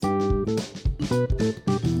Hi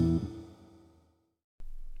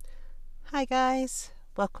guys,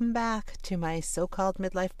 welcome back to my so-called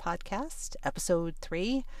midlife podcast, episode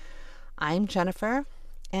 3. I'm Jennifer,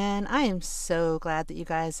 and I am so glad that you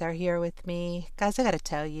guys are here with me. Guys, I gotta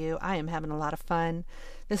tell you, I am having a lot of fun.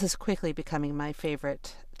 This is quickly becoming my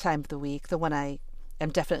favorite time of the week, the one I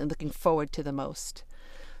am definitely looking forward to the most.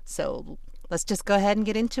 So let's just go ahead and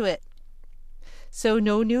get into it. So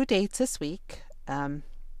no new dates this week.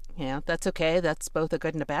 That's okay. That's both a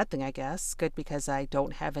good and a bad thing, I guess. Good because I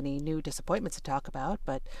don't have any new disappointments to talk about,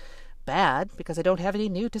 but bad because I don't have any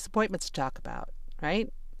new disappointments to talk about,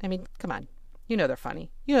 right? I mean, come on. You know they're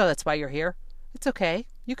funny. You know that's why you're here. It's okay.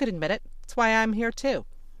 You could admit it. It's why I'm here too.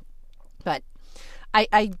 But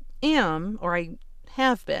I am, or I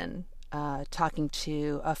have been, talking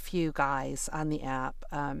to a few guys on the app.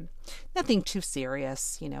 Nothing too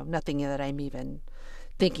serious, nothing that I'm even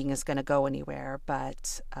thinking is going to go anywhere,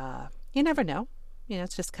 but you never know.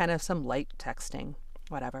 It's just kind of some light texting,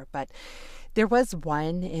 whatever. But there was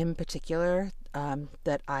one in particular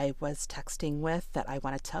that I was texting with that I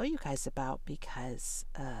want to tell you guys about because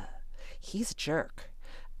he's a jerk.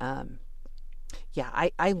 I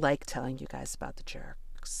like telling you guys about the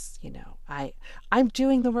jerks. I'm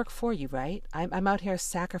doing the work for you, right? I'm out here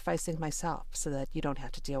sacrificing myself so that you don't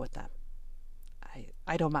have to deal with them.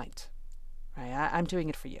 I don't mind. Right? I'm doing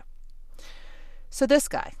it for you. So this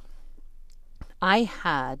guy, I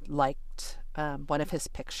had liked one of his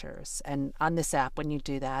pictures. And on this app, when you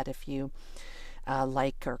do that, if you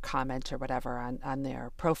like or comment or whatever on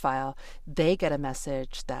their profile, they get a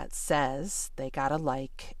message that says they got a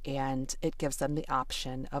like, and it gives them the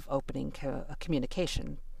option of opening a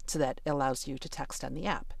communication so that it allows you to text on the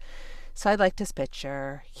app. So I liked his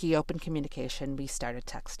picture. He opened communication. We started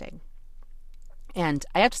texting. And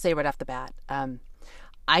I have to say right off the bat,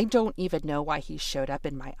 I don't even know why he showed up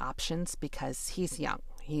in my options because he's young.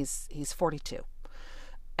 He's 42.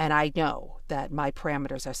 And I know that my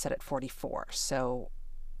parameters are set at 44. So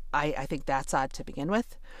I think that's odd to begin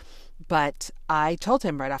with. But I told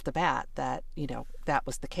him right off the bat that, that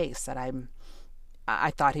was the case, that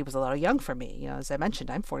I thought he was a little young for me. As I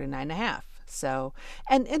mentioned, I'm 49 and a half. So,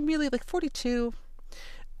 and really like 42,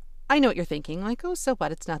 I know what you're thinking, like, oh, so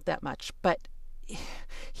what? It's not that much. But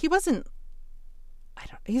he wasn't,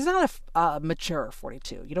 he's not a mature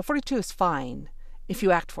 42. 42 is fine if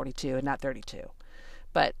you act 42 and not 32.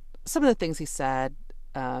 But some of the things he said,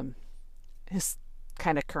 his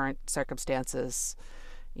kind of current circumstances,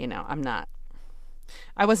 I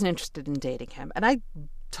wasn't interested in dating him. And I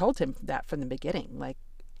told him that from the beginning. Like,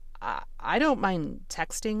 I don't mind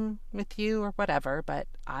texting with you or whatever, but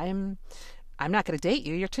I'm not going to date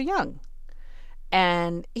you. You're too young.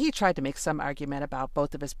 And he tried to make some argument about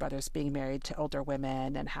both of his brothers being married to older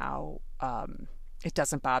women and how it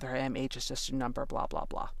doesn't bother him. Age is just a number, blah, blah,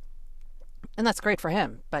 blah. And that's great for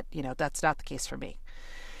him. But, that's not the case for me.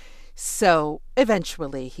 So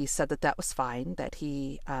eventually he said that was fine, that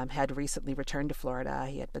he had recently returned to Florida.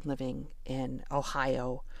 He had been living in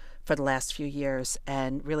Ohio for the last few years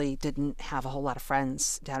and really didn't have a whole lot of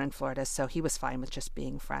friends down in Florida. So he was fine with just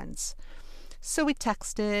being friends. So we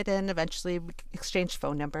texted and eventually we exchanged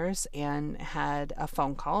phone numbers and had a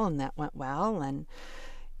phone call, and that went well. And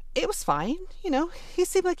it was fine. He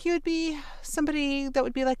seemed like he would be somebody that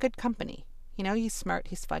would be like good company. He's smart.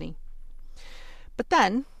 He's funny. But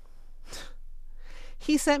then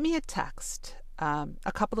he sent me a text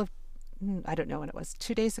a couple of, I don't know when it was,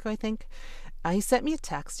 2 days ago, I think. He sent me a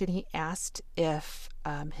text and he asked if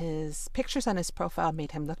his pictures on his profile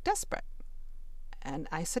made him look desperate. And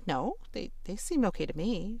I said, no, they seem okay to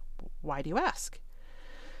me. Why do you ask?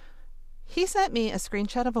 He sent me a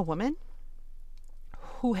screenshot of a woman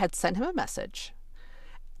who had sent him a message.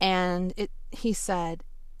 And he said,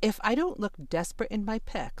 if I don't look desperate in my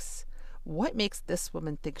pics, what makes this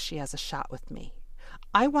woman think she has a shot with me?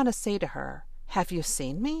 I want to say to her, have you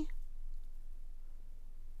seen me?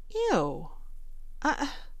 Ew.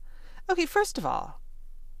 Okay, first of all,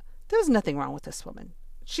 there was nothing wrong with this woman.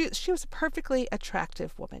 She was a perfectly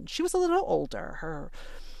attractive woman. She was a little older.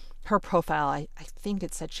 Her profile, I think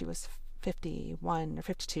it said she was 51 or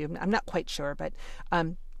 52. I'm not quite sure, but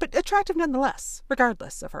attractive nonetheless,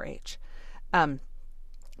 regardless of her age.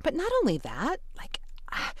 But not only that, like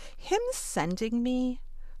him sending me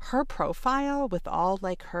her profile with all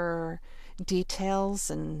like her details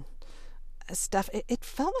and stuff, it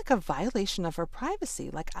felt like a violation of her privacy.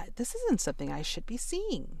 Like this isn't something I should be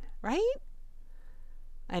seeing, right?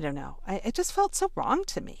 I don't know. It just felt so wrong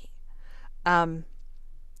to me.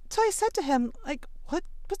 So I said to him, like,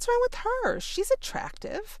 what's wrong with her? She's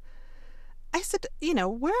attractive. I said,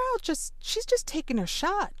 she's just taking her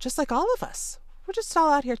shot, just like all of us. We're just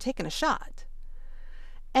all out here taking a shot.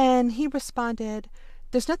 And he responded,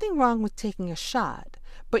 there's nothing wrong with taking a shot,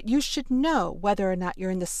 but you should know whether or not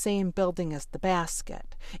you're in the same building as the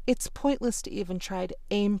basket. It's pointless to even try to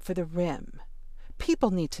aim for the rim.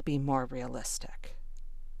 People need to be more realistic.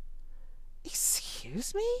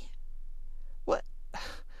 Excuse me?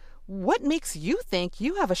 What makes you think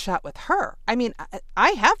you have a shot with her? I mean,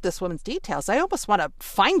 I have this woman's details. I almost want to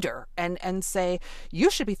find her and say, you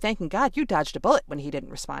should be thanking God you dodged a bullet when he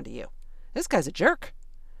didn't respond to you. This guy's a jerk.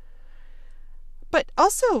 But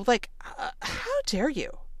also, how dare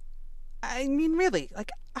you? I mean, really,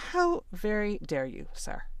 how very dare you,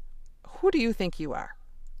 sir? Who do you think you are?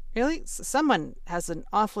 Really? Someone has an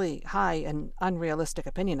awfully high and unrealistic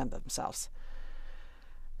opinion of themselves.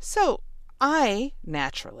 So I,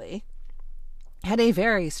 naturally, had a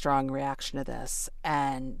very strong reaction to this.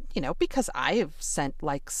 And, because I've sent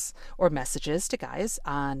likes or messages to guys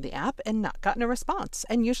on the app and not gotten a response.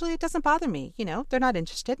 And usually it doesn't bother me. They're not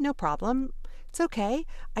interested. No problem. It's okay.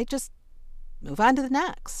 I just move on to the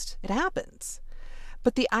next. It happens.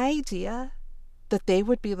 But the idea that they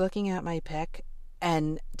would be looking at my pic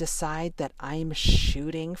and decide that I'm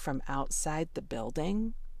shooting from outside the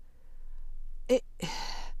building,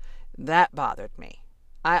 that bothered me.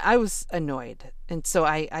 I was annoyed. And so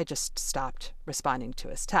I just stopped responding to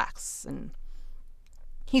his texts. And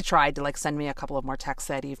he tried to send me a couple of more texts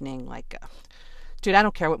that evening. Dude, I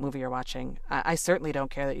don't care what movie you're watching. I certainly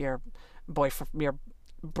don't care that your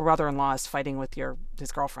brother-in-law is fighting with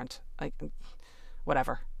his girlfriend.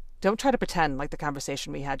 Whatever. Don't try to pretend like the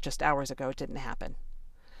conversation we had just hours ago didn't happen.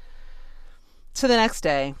 So the next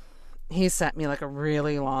day, he sent me a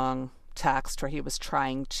really long text where he was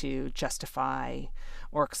trying to justify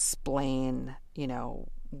or explain,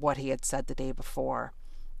 what he had said the day before.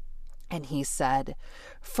 And he said,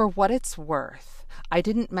 for what it's worth, I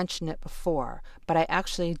didn't mention it before, but I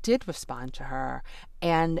actually did respond to her,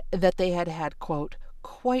 and that they had, quote,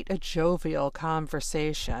 quite a jovial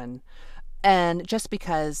conversation. And just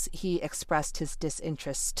because he expressed his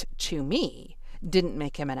disinterest to me didn't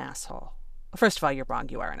make him an asshole. First of all, you're wrong.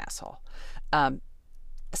 You are an asshole.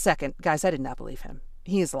 Second, guys, I did not believe him.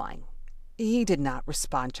 He is lying. He did not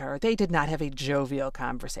respond to her. They did not have a jovial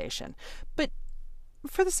conversation. But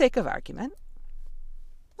for the sake of argument,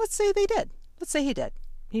 let's say they did. Let's say he did.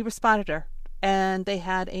 He responded to her, and they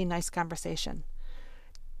had a nice conversation.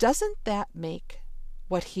 Doesn't that make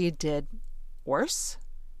what he did worse?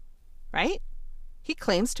 Right? He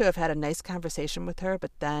claims to have had a nice conversation with her,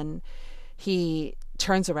 but then he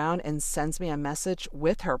turns around and sends me a message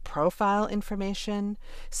with her profile information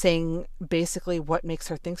saying basically what makes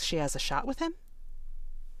her think she has a shot with him.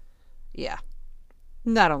 Yeah.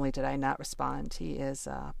 Not only did I not respond, he is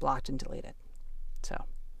blocked and deleted. So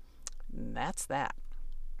that's that.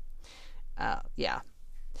 Yeah.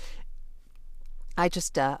 I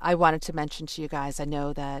just, I wanted to mention to you guys, I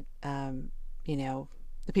know that,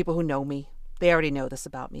 the people who know me, they already know this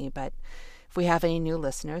about me, but if we have any new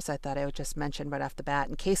listeners, I thought I would just mention right off the bat,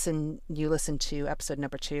 in case you listened to episode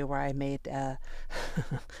number 2 where I made a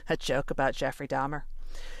joke about Jeffrey Dahmer.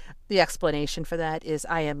 The explanation for that is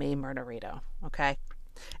I am a murderino, okay?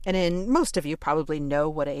 And most of you probably know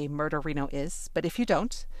what a murderino is, but if you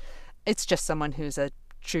don't, it's just someone who's a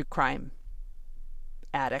true crime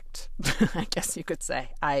addict, I guess you could say.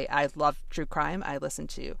 I love true crime. I listen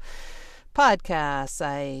to podcasts.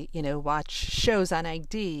 I, watch shows on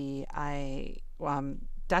ID.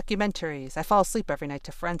 Documentaries. I fall asleep every night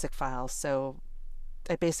to Forensic Files, so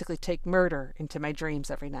I basically take murder into my dreams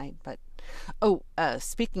every night. But,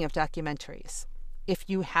 speaking of documentaries, if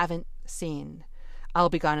you haven't seen I'll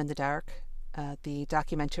Be Gone in the Dark, the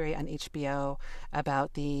documentary on HBO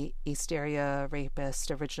about the East Area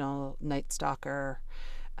rapist, original Night Stalker.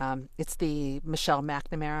 It's the Michelle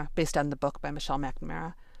McNamara, based on the book by Michelle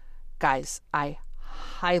McNamara. Guys, I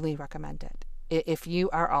highly recommend it. If you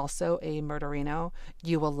are also a murderino,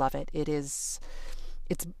 you will love it. It's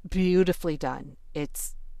beautifully done.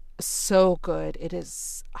 It's so good. It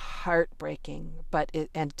is heartbreaking,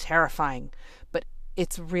 and terrifying, but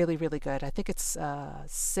it's really, really good. I think it's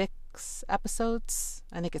 6 episodes.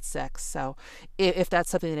 I think it's 6. So if that's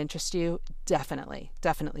something that interests you, definitely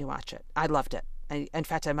watch it. I loved it. In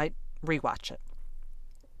fact, I might rewatch it.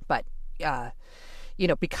 But,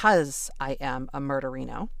 because I am a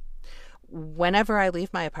murderino, whenever I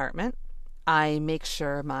leave my apartment, I make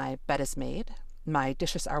sure my bed is made, my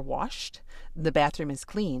dishes are washed, the bathroom is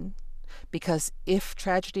clean, because if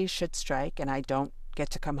tragedy should strike and I don't get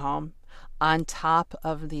to come home, on top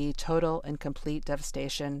of the total and complete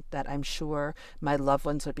devastation that I'm sure my loved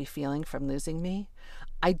ones would be feeling from losing me,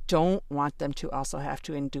 I don't want them to also have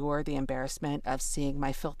to endure the embarrassment of seeing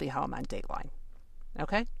my filthy home on Dateline.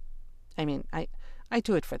 Okay? I mean, I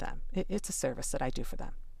do it for them. It's a service that I do for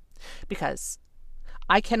them. Because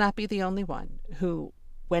I cannot be the only one who,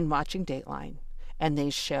 when watching Dateline, and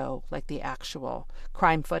they show like the actual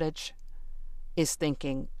crime footage, is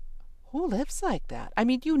thinking, who lives like that? I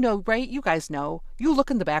mean, you know, right? You guys know. You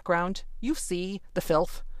look in the background. You see the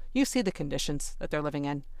filth. You see the conditions that they're living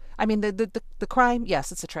in. I mean, the crime,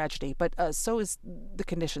 yes, it's a tragedy, but so is the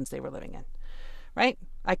conditions they were living in, right?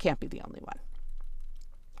 I can't be the only one.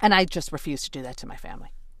 And I just refuse to do that to my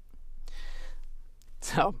family.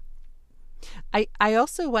 So I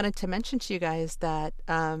also wanted to mention to you guys that,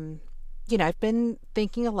 I've been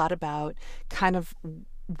thinking a lot about kind of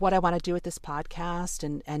what I want to do with this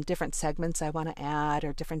podcast and different segments I want to add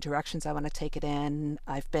or different directions I want to take it in.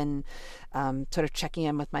 I've been sort of checking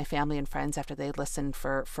in with my family and friends after they listen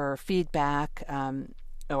for feedback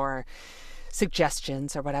or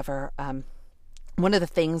suggestions or whatever. One of the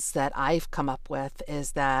things that I've come up with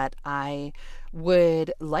is that I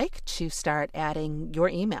would like to start adding your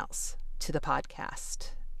emails to the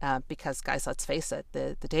podcast. Because, guys, let's face it,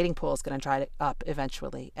 the dating pool is going to dry up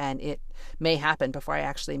eventually, and it may happen before I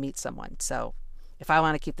actually meet someone. So if I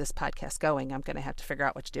want to keep this podcast going, I'm going to have to figure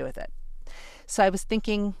out what to do with it. So I was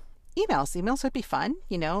thinking emails. Emails would be fun,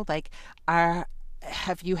 like,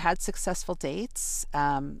 have you had successful dates?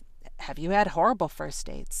 Have you had horrible first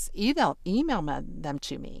dates? Email them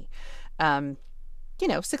to me.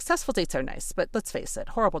 Successful dates are nice, but let's face it,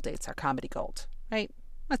 horrible dates are comedy gold, right?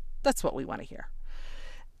 That's what we want to hear.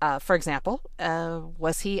 For example,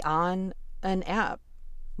 was he on an app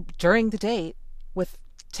during the date with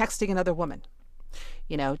texting another woman?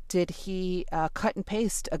 Did he cut and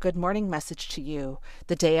paste a good morning message to you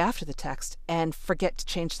the day after the text and forget to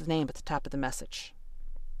change the name at the top of the message?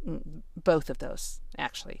 Both of those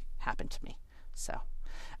actually happened to me. So,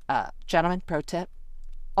 gentlemen, pro tip,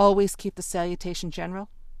 always keep the salutation general.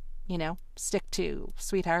 Stick to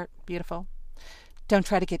sweetheart, beautiful. Don't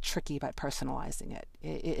try to get tricky by personalizing it.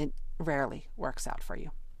 It rarely works out for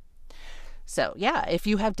you. So, yeah, if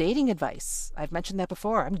you have dating advice, I've mentioned that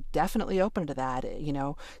before. I'm definitely open to that.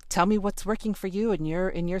 Tell me what's working for you in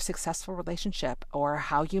your successful relationship or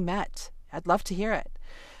how you met. I'd love to hear it.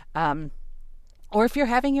 Or if you're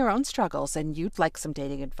having your own struggles and you'd like some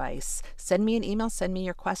dating advice, send me an email, send me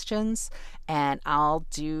your questions, and I'll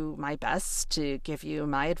do my best to give you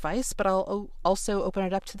my advice, but I'll also open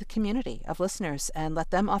it up to the community of listeners and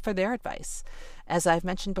let them offer their advice. As I've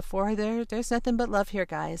mentioned before, there's nothing but love here,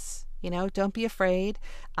 guys. Don't be afraid.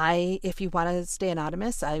 If you want to stay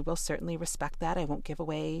anonymous, I will certainly respect that. I won't give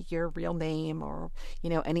away your real name or,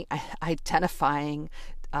 any identifying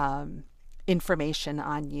information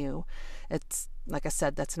on you. It's, like I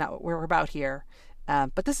said, that's not what we're about here.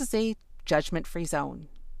 But this is a judgment-free zone,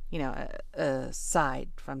 aside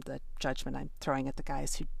from the judgment I'm throwing at the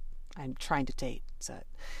guys who I'm trying to date. So,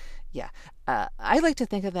 yeah, I like to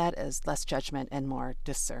think of that as less judgment and more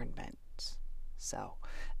discernment. So,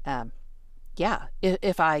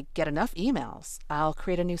 if I get enough emails, I'll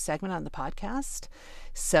create a new segment on the podcast.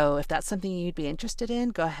 So if that's something you'd be interested in,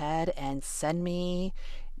 go ahead and send me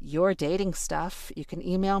your dating stuff. You can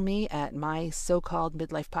email me at my so-called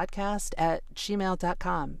midlife podcast at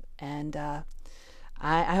gmail.com. And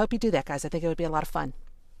I hope you do that, guys. I think it would be a lot of fun.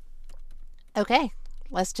 Okay,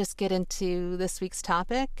 let's just get into this week's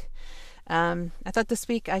topic. I thought this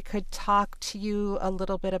week I could talk to you a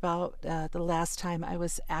little bit about the last time I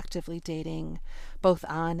was actively dating, both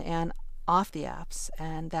on and off the apps,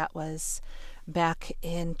 and that was back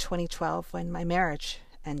in 2012 when my marriage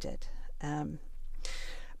ended.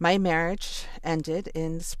 My marriage ended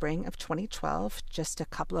in the spring of 2012, just a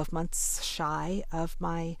couple of months shy of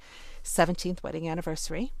my 17th wedding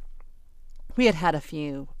anniversary. We had had a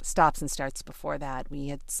few stops and starts before that. We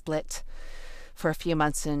had split for a few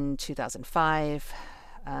months in 2005,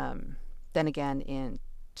 then again in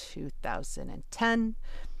 2010,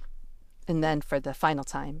 and then for the final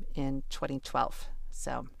time in 2012.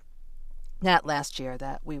 So that last year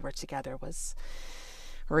that we were together was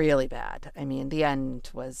really bad. I mean, the end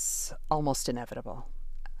was almost inevitable.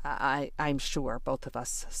 I'm sure both of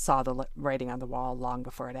us saw the writing on the wall long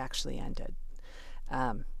before it actually ended.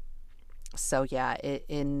 So yeah,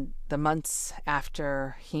 in the months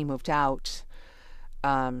after he moved out,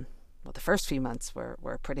 the first few months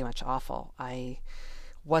were pretty much awful. I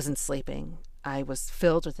wasn't sleeping. I was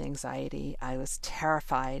filled with anxiety. I was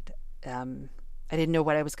terrified. I didn't know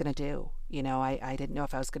what I was going to do. I didn't know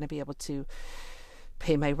if I was going to be able to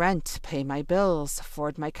pay my rent, pay my bills,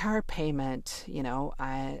 afford my car payment. Am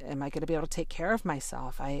I going to be able to take care of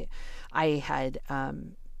myself? I had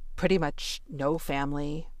pretty much no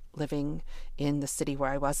family living in the city where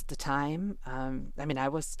I was at the time. I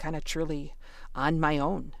was kind of truly on my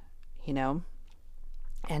own,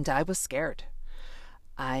 and I was scared.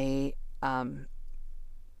 I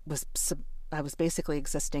was I was basically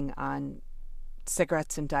existing on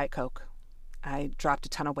cigarettes and Diet Coke. I dropped a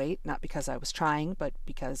ton of weight, not because I was trying, but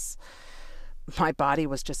because my body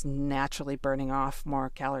was just naturally burning off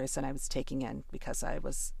more calories than I was taking in because I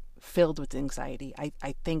was filled with anxiety.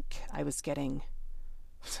 I think I was getting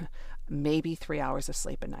maybe 3 hours of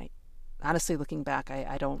sleep a night. Honestly, looking back,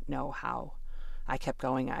 I don't know how I kept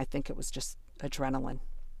going. I think it was just adrenaline.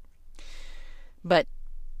 But,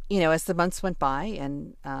 as the months went by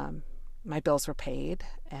and my bills were paid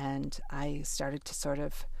and I started to sort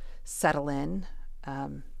of settle in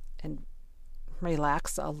and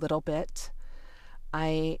relax a little bit,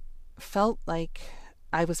 I felt like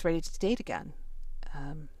I was ready to date again.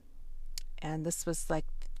 And this was like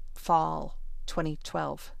fall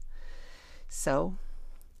 2012. So,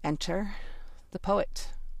 enter the poet.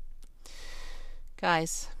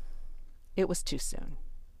 Guys, it was too soon.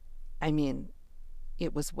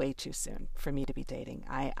 It was way too soon for me to be dating.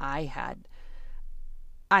 I had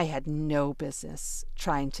no business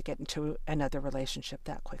trying to get into another relationship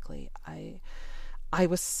that quickly. I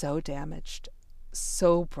was so damaged,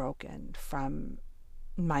 so broken from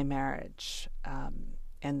my marriage,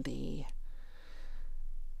 and the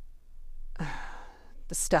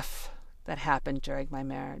stuff that happened during my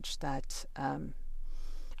marriage that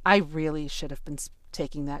I really should have been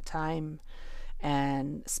taking that time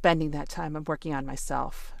and spending that time and working on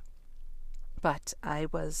myself. But I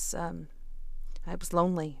was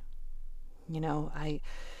lonely. I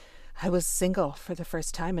was single for the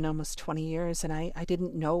first time in almost 20 years, and I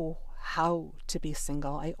didn't know how to be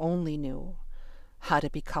single. I only knew how to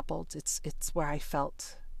be coupled. It's where I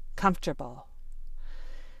felt comfortable.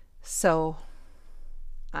 So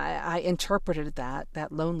I interpreted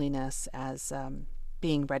that loneliness as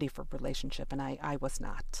being ready for a relationship, and I was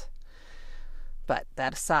not. But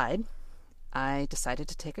that aside, I decided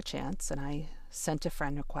to take a chance, and I sent a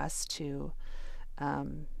friend request to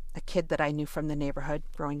a kid that I knew from the neighborhood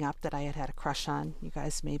growing up that I had a crush on. You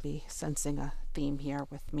guys may be sensing a theme here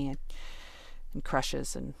with me and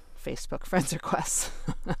crushes and Facebook friends requests.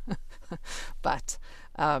 But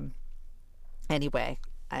anyway,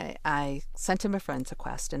 I sent him a friend's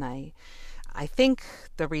request, and I think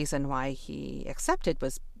the reason why he accepted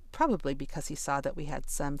was probably because he saw that we had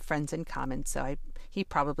some friends in common. So he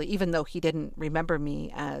probably, even though he didn't remember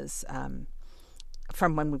me as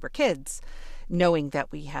from when we were kids, knowing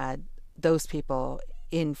that we had those people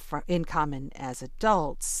in common as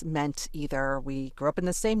adults meant either we grew up in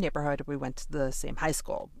the same neighborhood or we went to the same high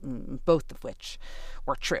school, both of which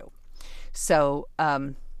were true. So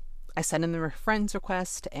I sent him a friend's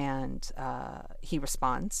request, and he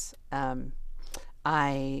responds.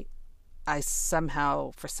 I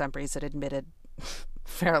somehow, for some reason, admitted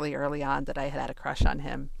fairly early on that I had a crush on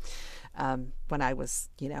him when I was,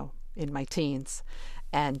 in my teens,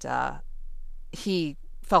 and he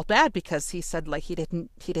felt bad because he said like he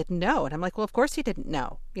didn't know, and I'm like, well, of course he didn't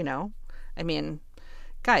know.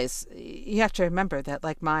 Guys, you have to remember that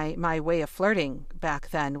like my way of flirting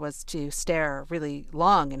back then was to stare really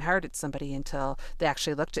long and hard at somebody until they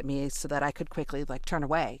actually looked at me so that I could quickly like turn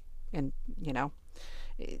away. And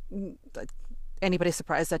anybody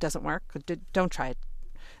surprised that doesn't work? Don't try it.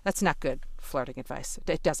 That's not good flirting advice.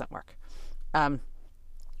 It doesn't work.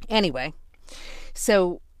 Anyway,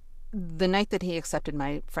 so the night that he accepted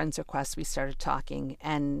my friend's request, we started talking,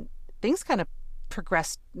 and things kind of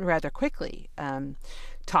progressed rather quickly.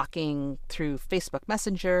 Talking through Facebook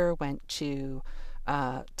Messenger, went to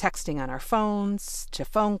texting on our phones, to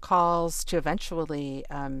phone calls, to eventually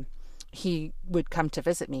he would come to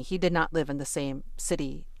visit me. He did not live in the same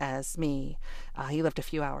city as me. He lived a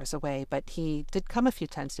few hours away, but he did come a few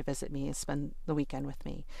times to visit me and spend the weekend with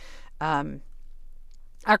me.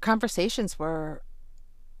 Our conversations were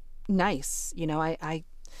nice.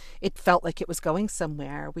 It felt like it was going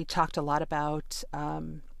somewhere. We talked a lot about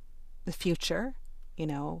the future.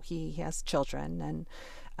 He has children, and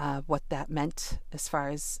what that meant as far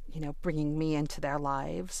as, bringing me into their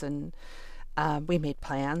lives. And we made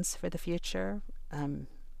plans for the future.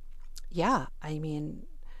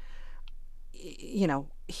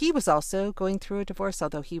 He was also going through a divorce,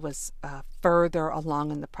 although he was further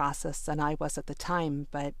along in the process than I was at the time.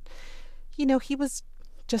 But, he was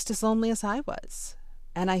just as lonely as I was.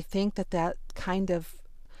 And I think that kind of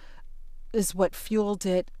is what fueled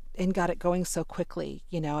it and got it going so quickly.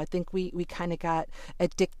 I think we kind of got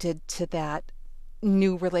addicted to that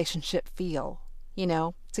new relationship feel.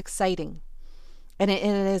 It's exciting, and it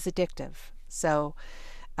is addictive. So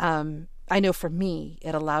I know for me,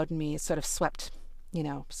 it allowed me, it sort of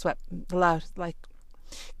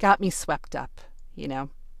got me swept up.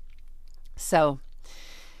 So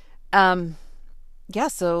yeah,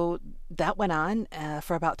 so that went on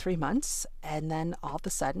for about 3 months, and then all of a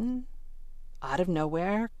sudden, out of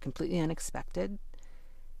nowhere, completely unexpected,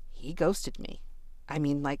 he ghosted me. I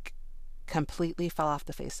mean, like, completely fell off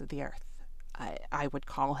the face of the earth. I would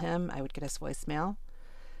call him, I would get his voicemail,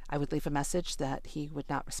 I would leave a message that he would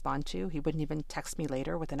not respond to. He wouldn't even text me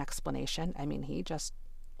later with an explanation. I mean, he just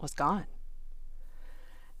was gone.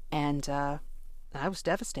 And I was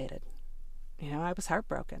devastated. I was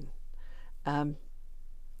heartbroken.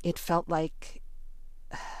 It felt like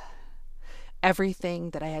everything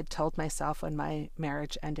that I had told myself when my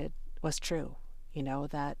marriage ended was true.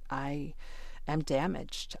 That I am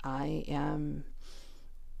damaged. I am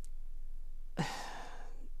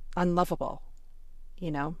unlovable,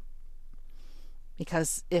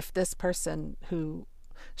 because if this person who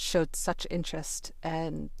showed such interest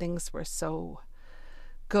and things were so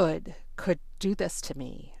good could do this to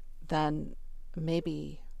me, then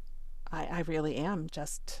maybe I really am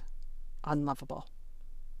just unlovable.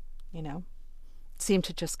 It seemed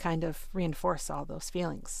to just kind of reinforce all those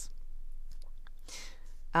feelings.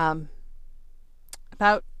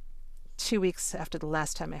 About 2 weeks after the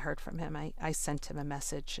last time I heard from him, I sent him a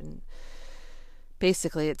message, and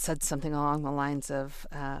basically it said something along the lines of,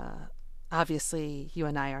 obviously you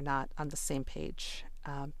and I are not on the same page,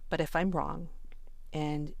 but if I'm wrong,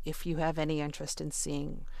 and if you have any interest in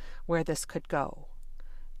seeing where this could go,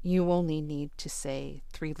 you only need to say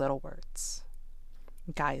 3 little words.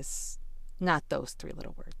 Guys, not those 3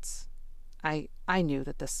 little words. I knew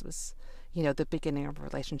that this was, the beginning of a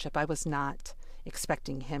relationship. I was not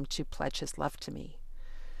expecting him to pledge his love to me.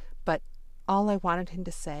 But all I wanted him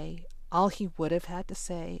to say, all he would have had to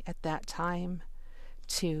say at that time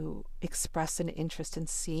to express an interest in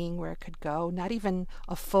seeing where it could go, not even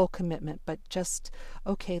a full commitment, but just,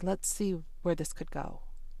 okay, let's see where this could go.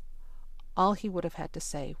 All he would have had to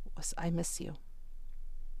say was, I miss you.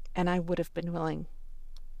 And I would have been willing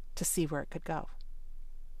to see where it could go.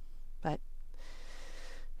 But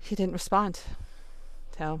he didn't respond.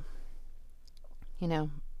 So,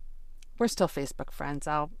 we're still Facebook friends.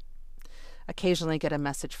 I'll occasionally get a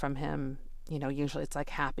message from him. Usually it's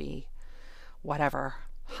like happy whatever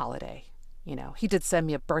holiday. He did send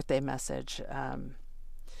me a birthday message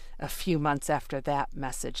a few months after that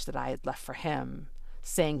message that I had left for him,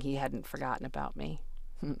 saying he hadn't forgotten about me.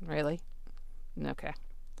 Really? Okay.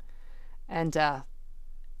 And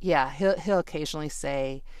yeah, he'll occasionally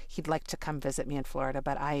say he'd like to come visit me in Florida,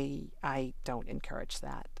 but I don't encourage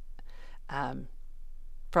that.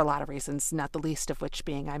 For a lot of reasons, not the least of which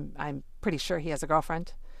being I'm pretty sure he has a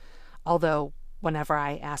girlfriend. Although whenever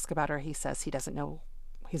I ask about her, he says he doesn't know,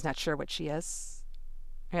 he's not sure what she is.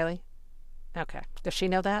 Really? Okay. Does she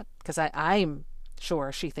know that? Because I'm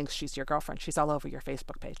sure she thinks she's your girlfriend. She's all over your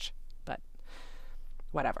Facebook page. But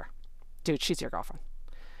whatever. Dude, she's your girlfriend.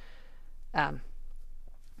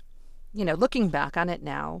 Looking back on it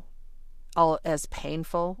now, all as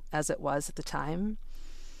painful as it was at the time,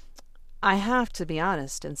 I have to be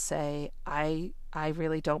honest and say I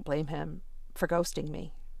really don't blame him for ghosting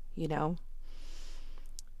me.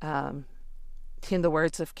 In the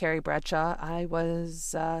words of Carrie Bradshaw, I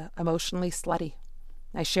was emotionally slutty.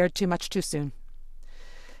 I shared too much too soon.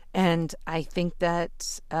 And I think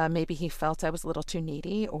that maybe he felt I was a little too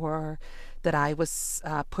needy, or that I was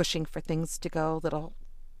pushing for things to go a little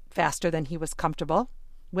faster than he was comfortable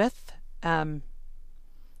with. I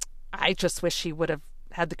just wish he would have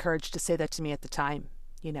had the courage to say that to me at the time.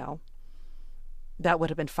 That would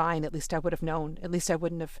have been fine. At least I would have known. At least I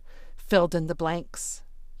wouldn't have filled in the blanks,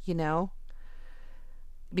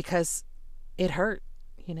 because it hurt.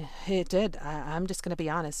 It did. I'm just going to be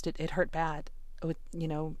honest. It hurt bad.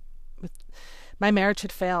 My marriage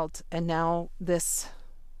had failed, and now this,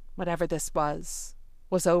 whatever this was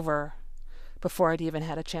over before I'd even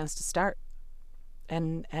had a chance to start.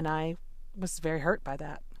 And I was very hurt by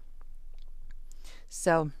that.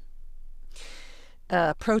 So,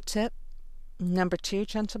 pro tip number 2,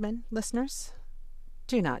 gentlemen, listeners,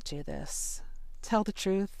 do not do this. Tell the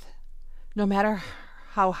truth, no matter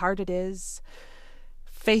how hard it is.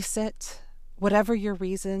 Face it. Whatever your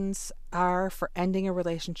reasons are for ending a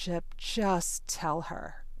relationship, just tell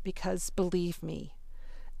her, because believe me,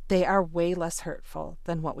 they are way less hurtful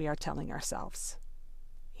than what we are telling ourselves.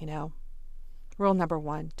 Rule number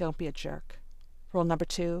 1, don't be a jerk. Rule number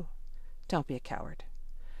 2, don't be a coward.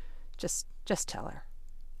 Just tell her.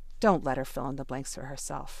 Don't let her fill in the blanks for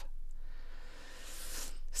herself.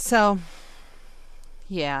 So,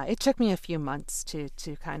 yeah, it took me a few months to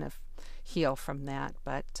kind of heal from that.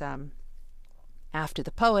 But after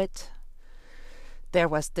the poet, there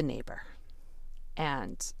was the neighbor.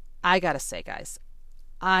 And I gotta say, guys,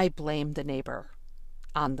 I blame the neighbor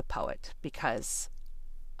on the poet because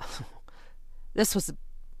this was a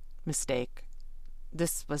mistake.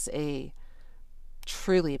 This was a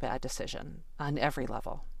truly bad decision on every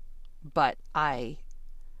level. But I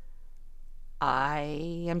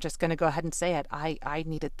am just going to go ahead and say it. I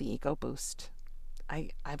needed the ego boost. I'm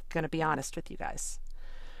going to be honest with you guys.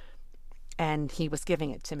 And he was giving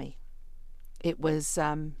it to me. It was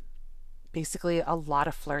basically a lot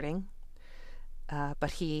of flirting.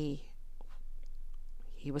 But he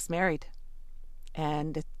was married.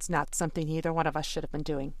 And it's not something either one of us should have been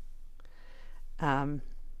doing.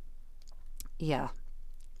 Yeah.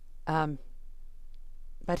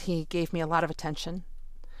 But he gave me a lot of attention.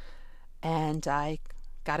 And I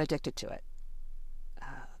got addicted to it.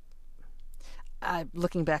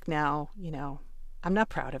 Looking back now, I'm not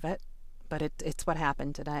proud of it, but it's what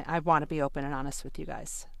happened, and I want to be open and honest with you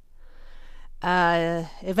guys.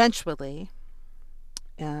 Eventually,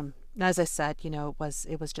 as I said,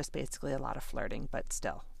 it was just basically a lot of flirting, but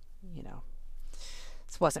still,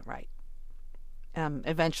 this wasn't right.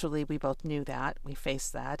 Eventually, we both knew that, we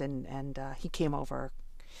faced that, and he came over,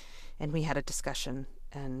 and we had a discussion,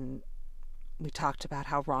 and we talked about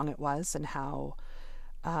how wrong it was and how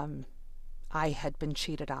I had been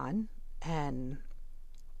cheated on, and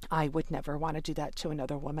I would never want to do that to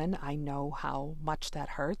another woman. I know how much that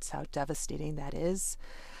hurts, how devastating that is,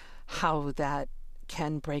 how that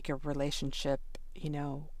can break a relationship,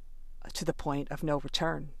 to the point of no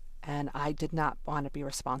return. And I did not want to be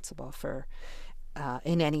responsible for,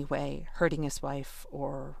 in any way, hurting his wife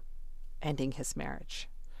or ending his marriage.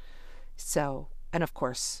 So, and of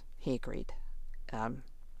course, he agreed.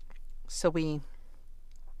 So we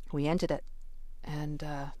ended it, and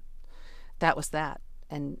that was that.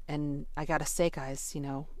 And I gotta say, guys,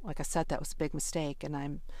 like I said, that was a big mistake,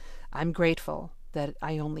 and I'm grateful that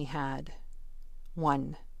I only had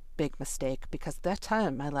one big mistake, because at that time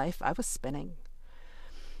in my life I was spinning.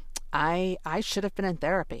 I should have been in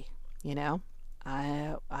therapy.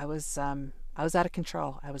 I was out of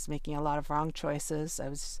control. I was making a lot of wrong choices.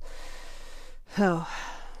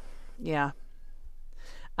 Yeah.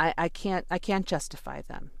 I can't justify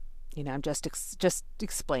them. I'm just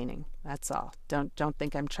explaining. That's all. Don't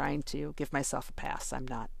think I'm trying to give myself a pass. I'm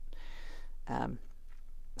not.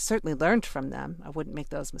 Certainly learned from them. I wouldn't make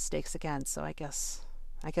those mistakes again. So I guess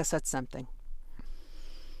that's something.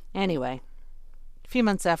 Anyway, a few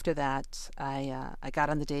months after that, I got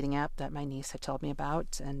on the dating app that my niece had told me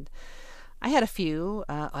about, and I had a few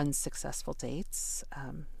unsuccessful dates.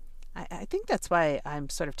 I think that's why I'm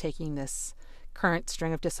sort of taking this current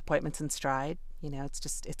string of disappointments in stride.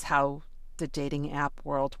 It's how the dating app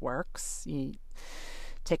world works. You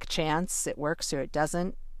take a chance, it works or it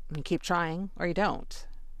doesn't, and you keep trying or you don't,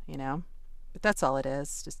 But that's all it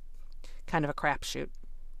is, just kind of a crapshoot.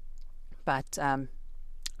 But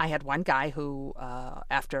I had one guy who,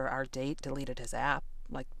 after our date, deleted his app,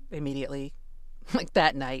 like immediately, like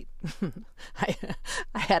that night. I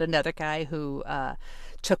had another guy who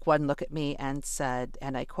took one look at me and said,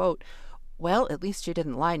 and I quote, "Well, at least you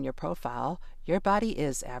didn't lie in your profile. Your body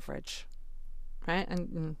is average." Right?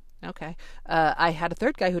 And okay. I had a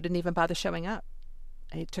third guy who didn't even bother showing up.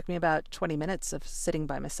 It took me about 20 minutes of sitting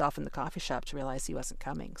by myself in the coffee shop to realize he wasn't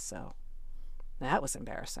coming. So that was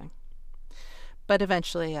embarrassing. But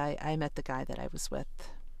eventually I met the guy that I was with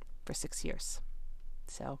for 6 years.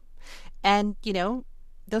 So, and,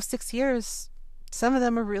 those 6 years, some of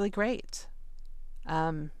them are really great.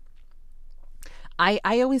 I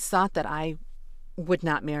always thought that I would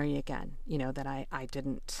not marry again, that I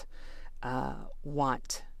didn't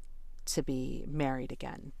want to be married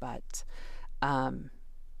again. But I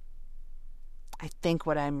think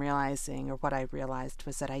what I'm realizing, or what I realized,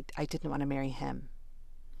 was that I didn't want to marry him.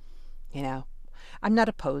 I'm not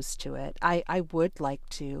opposed to it. I would like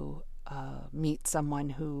to meet someone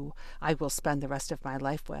who I will spend the rest of my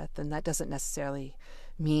life with, and that doesn't necessarily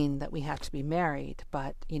mean that we have to be married,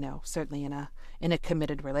 but certainly in a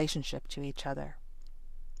committed relationship to each other.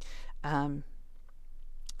 That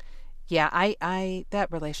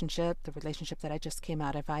relationship, the relationship that I just came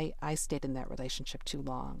out of, I stayed in that relationship too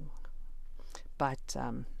long. But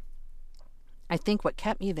I think what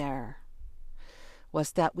kept me there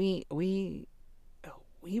was that we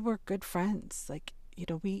were good friends. Like,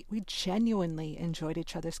 we genuinely enjoyed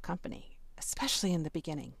each other's company. especially in the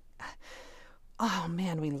beginning. Oh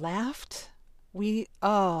man, we laughed. We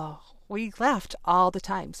laughed all the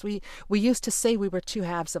times. We used to say we were two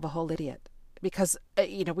halves of a whole idiot because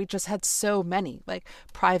we just had so many like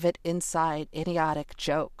private, inside, idiotic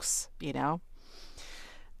jokes,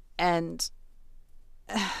 and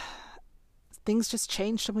things just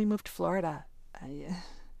changed when we moved to Florida.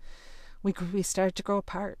 We started to grow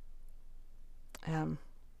apart. Um,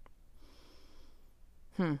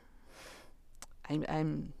 hmm.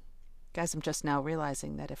 I'm guys. I'm just now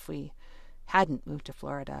realizing that if we hadn't moved to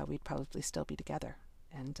Florida, we'd probably still be together.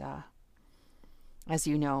 And as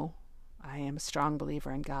you know, I am a strong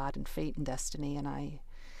believer in God and fate and destiny, and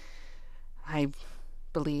I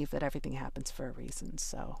believe that everything happens for a reason.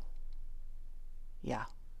 So, yeah.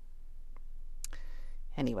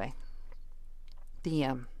 Anyway,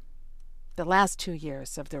 the last 2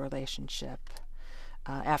 years of the relationship,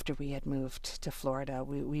 after we had moved to Florida,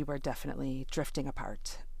 we were definitely drifting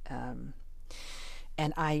apart.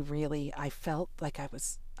 And I felt like I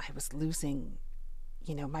was losing,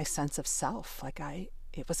 my sense of self.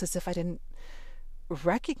 It was as if I didn't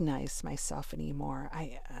recognize myself anymore.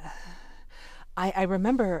 I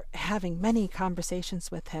remember having many conversations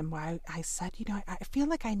with him where I said, I feel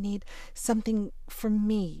like I need something for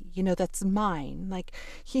me, that's mine. Like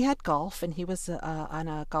he had golf and he was on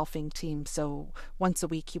a golfing team. So once a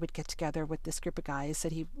week he would get together with this group of guys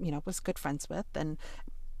that he, was good friends with, and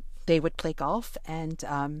they would play golf. And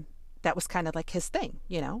that was kind of like his thing,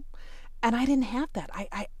 And I didn't have that.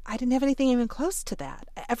 I didn't have anything even close to that.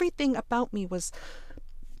 Everything about me was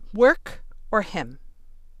work or him,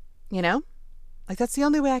 Like that's the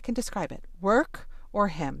only way I can describe it. Work or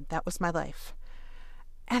him. That was my life.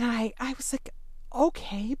 And I was like,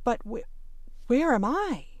 okay, but where am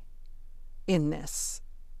I in this?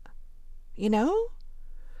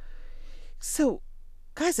 So,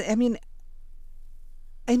 guys,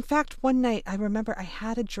 in fact, one night I remember I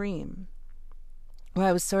had a dream where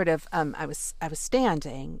I was sort of, I was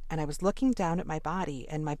standing and I was looking down at my body,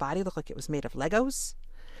 and my body looked like it was made of Legos,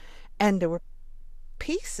 and there were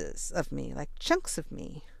pieces of me, like chunks of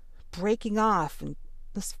me, breaking off and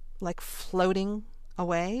just like floating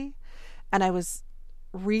away. And I was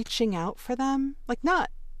reaching out for them, like not,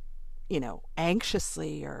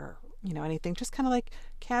 anxiously or, anything, just kind of like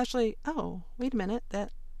casually, oh, wait a minute, that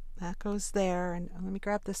goes there. And let me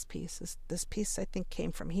grab this piece. This piece I think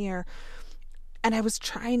came from here. And I was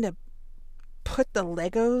trying to put the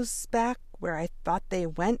Legos back where I thought they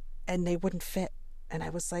went, and they wouldn't fit. And I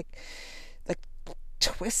was like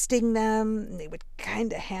twisting them, and they would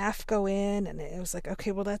kind of half go in, and it was like,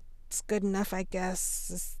 okay, well, that's good enough, I guess.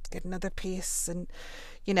 Let's get another piece. And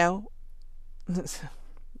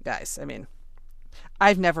guys,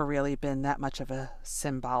 I've never really been that much of a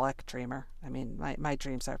symbolic dreamer. My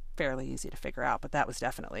dreams are fairly easy to figure out, but that was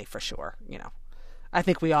definitely for sure. I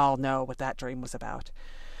think we all know what that dream was about.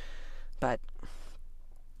 But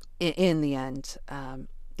in the end,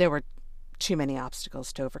 there were too many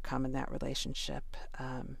obstacles to overcome in that relationship,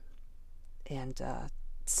 and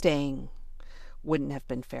staying wouldn't have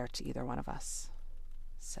been fair to either one of us.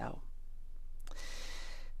 So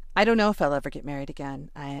I don't know if I'll ever get married again.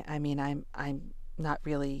 I'm not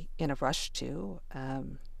really in a rush to,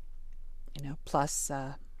 plus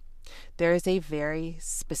there is a very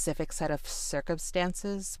specific set of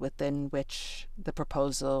circumstances within which the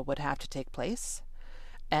proposal would have to take place.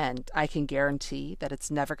 And I can guarantee that it's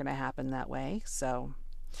never going to happen that way. So,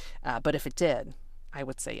 but if it did, I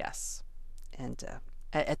would say yes. And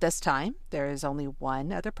at this time, there is only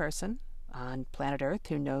one other person on planet Earth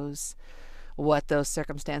who knows what those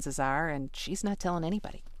circumstances are, and she's not telling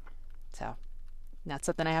anybody. So, not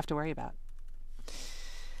something I have to worry about.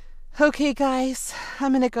 Okay, guys,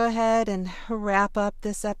 I'm going to go ahead and wrap up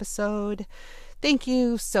this episode. Thank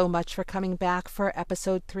you so much for coming back for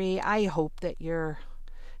episode 3. I hope that you're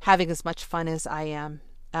having as much fun as I am.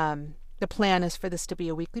 The plan is for this to be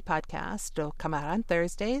a weekly podcast. It'll come out on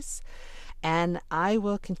Thursdays, and I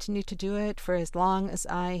will continue to do it for as long as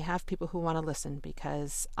I have people who want to listen,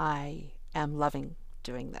 because I am loving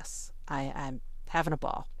doing this. I'm having a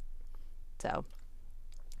ball. So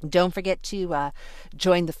don't forget to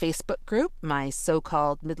join the Facebook group, my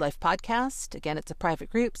so-called Midlife Podcast. Again, it's a private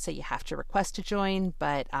group, so you have to request to join,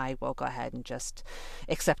 but I will go ahead and just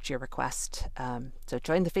accept your request. So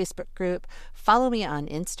join the Facebook group. Follow me on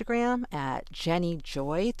Instagram at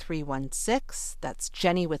JennyJoy316. That's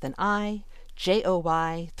Jenny with an I,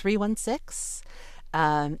 JOY316.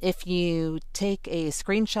 If you take a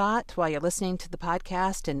screenshot while you're listening to the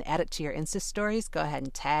podcast and add it to your Insta stories, go ahead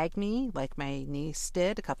and tag me like my niece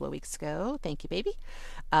did a couple of weeks ago. Thank you, baby.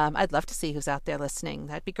 I'd love to see who's out there listening.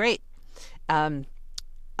 That'd be great.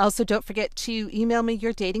 Also, don't forget to email me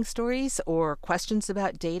your dating stories or questions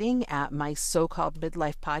about dating at my so-called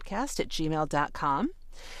midlife podcast at gmail.com.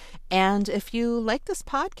 And if you like this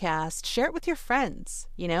podcast, share it with your friends,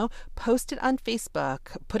 post it on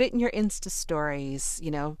Facebook, put it in your Insta stories,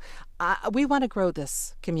 we want to grow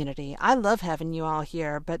this community. I love having you all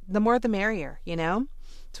here, but the more the merrier, so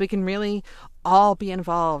we can really all be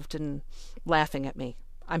involved and laughing at me.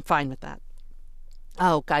 I'm fine with that.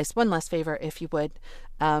 Oh, guys, one last favor, if you would.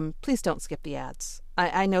 Please don't skip the ads.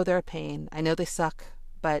 I know they're a pain. I know they suck,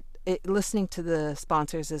 but listening to the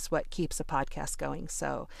sponsors is what keeps a podcast going.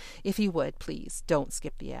 So if you would, please don't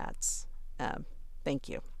skip the ads. Thank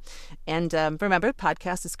you. And remember, the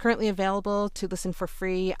podcast is currently available to listen for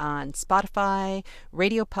free on Spotify,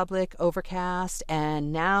 Radio Public, Overcast,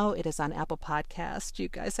 and now it is on Apple Podcast. You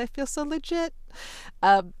guys, I feel so legit.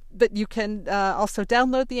 But you can also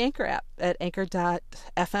download the Anchor app at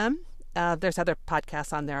anchor.fm. There's other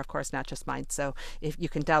podcasts on there, of course, not just mine. So if you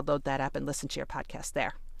can download that app and listen to your podcast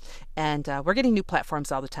there. And we're getting new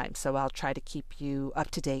platforms all the time, so I'll try to keep you up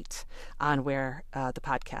to date on where the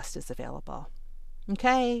podcast is available.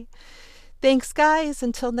 Okay. Thanks, guys.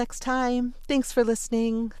 Until next time. Thanks for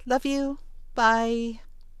listening. Love you. Bye.